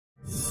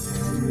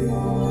In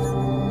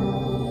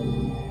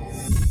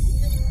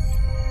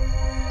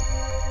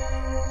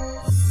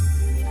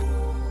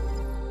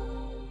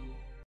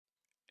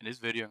this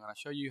video, I'm going to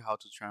show you how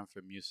to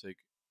transfer music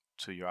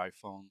to your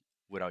iPhone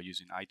without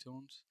using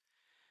iTunes.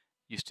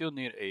 You still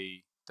need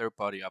a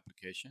third-party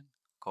application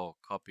called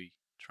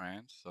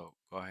CopyTrans, so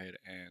go ahead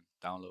and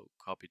download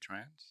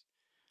CopyTrans.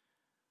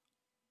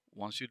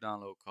 Once you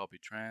download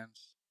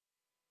CopyTrans,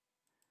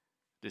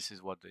 this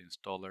is what the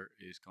installer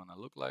is going to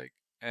look like.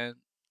 And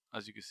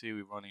as you can see,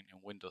 we're running in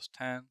Windows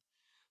 10,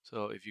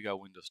 so if you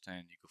got Windows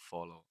 10, you can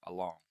follow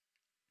along.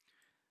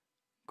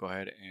 Go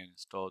ahead and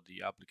install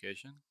the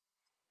application.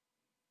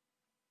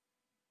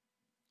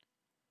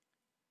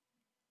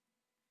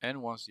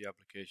 And once the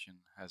application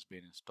has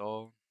been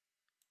installed,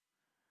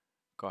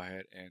 go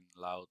ahead and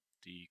allow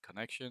the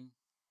connection.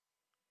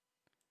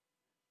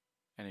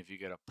 And if you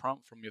get a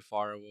prompt from your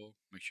firewall,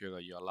 make sure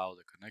that you allow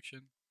the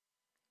connection.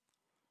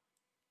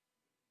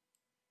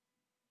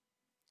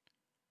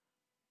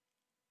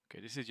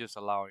 Okay, this is just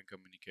allowing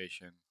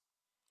communication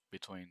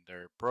between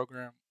their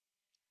program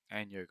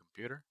and your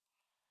computer.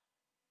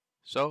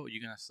 So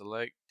you're gonna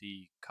select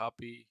the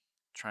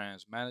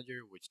CopyTrans Manager,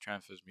 which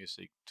transfers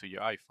music to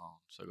your iPhone.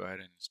 So go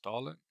ahead and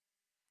install it.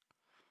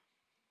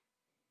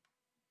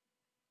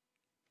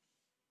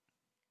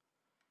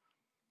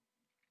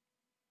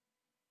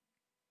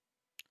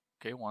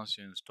 Okay, once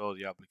you install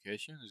the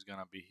application, it's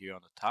gonna be here on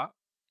the top.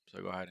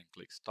 So go ahead and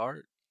click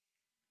Start.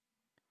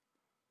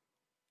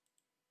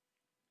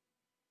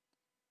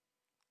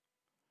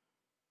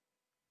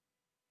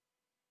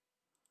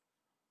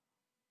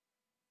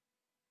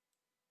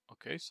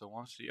 Okay, so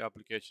once the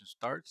application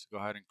starts, go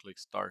ahead and click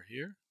Start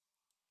here.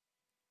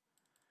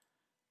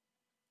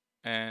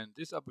 And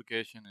this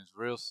application is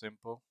real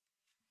simple.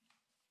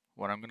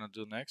 What I'm going to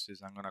do next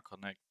is I'm going to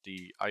connect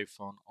the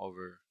iPhone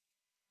over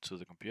to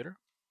the computer.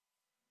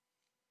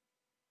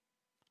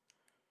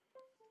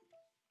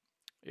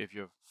 If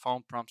your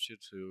phone prompts you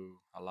to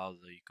allow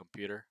the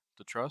computer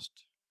to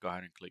trust, go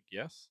ahead and click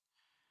yes.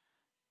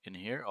 In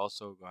here,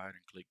 also go ahead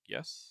and click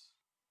yes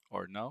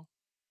or no.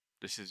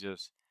 This is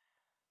just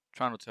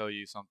trying to tell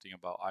you something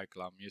about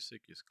iCloud Music.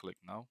 Just click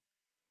no.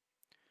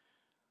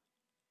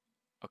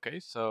 Okay,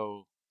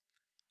 so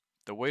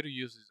the way to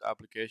use this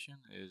application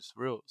is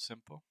real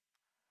simple.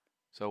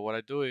 So what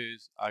I do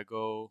is I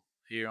go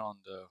here on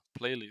the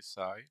playlist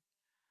side.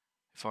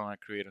 If I want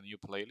to create a new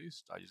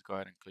playlist, I just go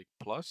ahead and click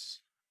plus,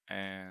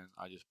 and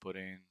I just put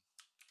in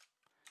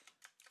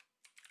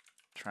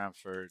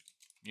transferred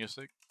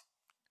music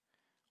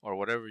or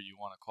whatever you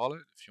want to call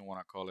it. If you want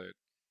to call it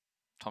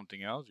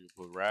something else, you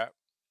put rap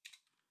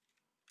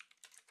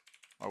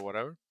or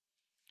whatever.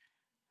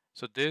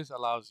 So this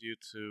allows you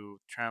to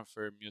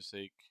transfer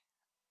music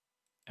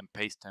and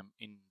paste them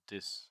in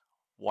this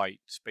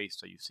white space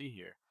that you see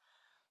here.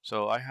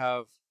 So I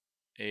have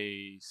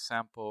a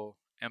sample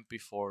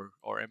MP4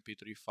 or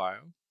MP3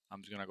 file.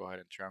 I'm just gonna go ahead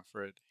and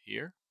transfer it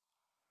here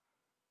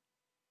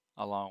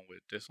along with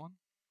this one.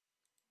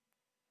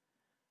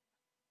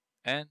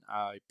 And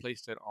I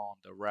placed it on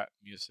the rap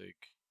music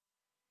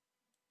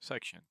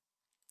section.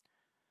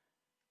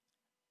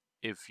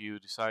 If you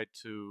decide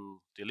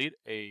to delete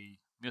a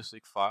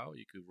music file,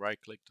 you could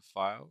right click the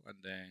file and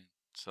then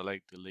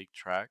select delete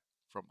track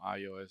from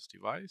iOS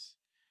device.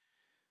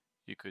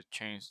 You could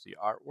change the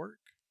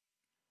artwork,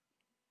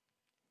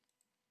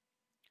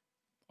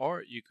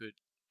 or you could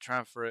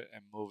transfer it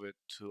and move it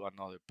to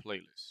another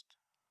playlist.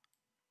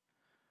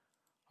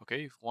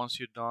 Okay, once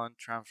you're done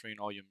transferring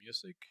all your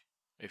music,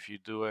 if you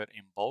do it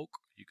in bulk,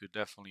 you could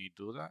definitely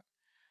do that.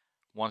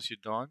 Once you're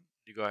done,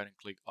 you go ahead and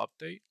click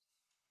update.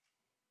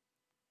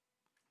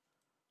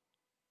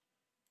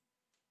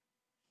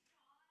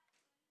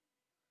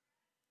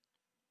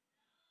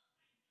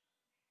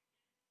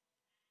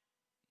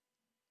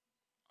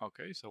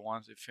 Okay, so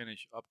once it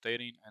finished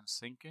updating and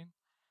syncing,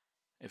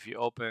 if you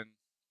open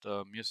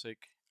the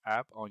music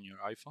app on your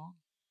iPhone,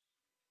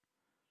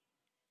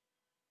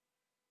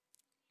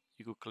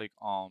 you could click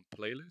on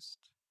playlist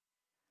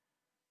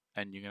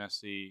and you're gonna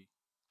see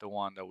the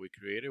one that we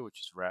created, which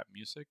is rap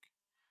music.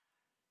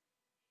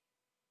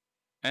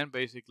 And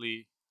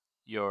basically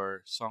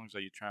your songs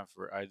that you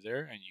transfer are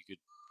there and you could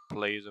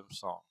play them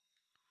song.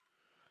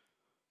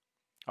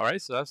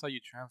 Alright, so that's how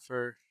you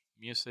transfer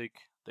music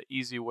the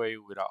easy way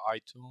without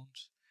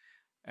iTunes,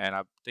 and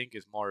I think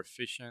it's more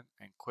efficient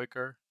and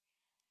quicker,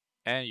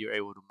 and you're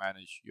able to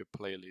manage your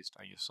playlist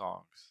and your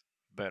songs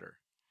better.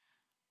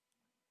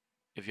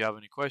 If you have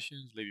any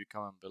questions, leave your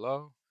comment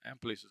below and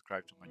please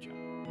subscribe to my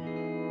channel.